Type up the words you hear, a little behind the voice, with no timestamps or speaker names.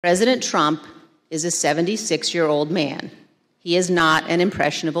President Trump is a 76-year-old man. He is not an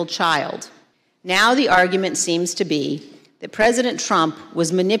impressionable child. Now the argument seems to be that President Trump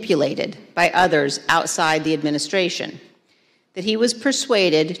was manipulated by others outside the administration, that he was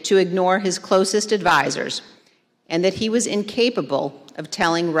persuaded to ignore his closest advisors, and that he was incapable of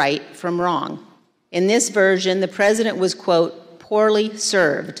telling right from wrong. In this version, the president was, quote, poorly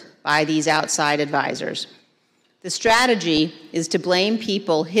served by these outside advisors. The strategy is to blame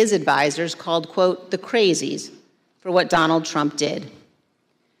people his advisors called, quote, the crazies for what Donald Trump did.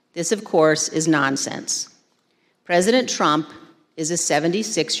 This, of course, is nonsense. President Trump is a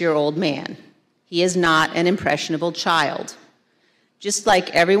 76-year-old man. He is not an impressionable child. Just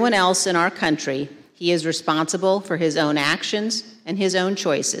like everyone else in our country, he is responsible for his own actions and his own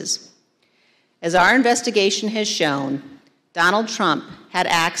choices. As our investigation has shown, Donald Trump had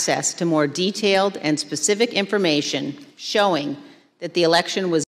access to more detailed and specific information showing that the election was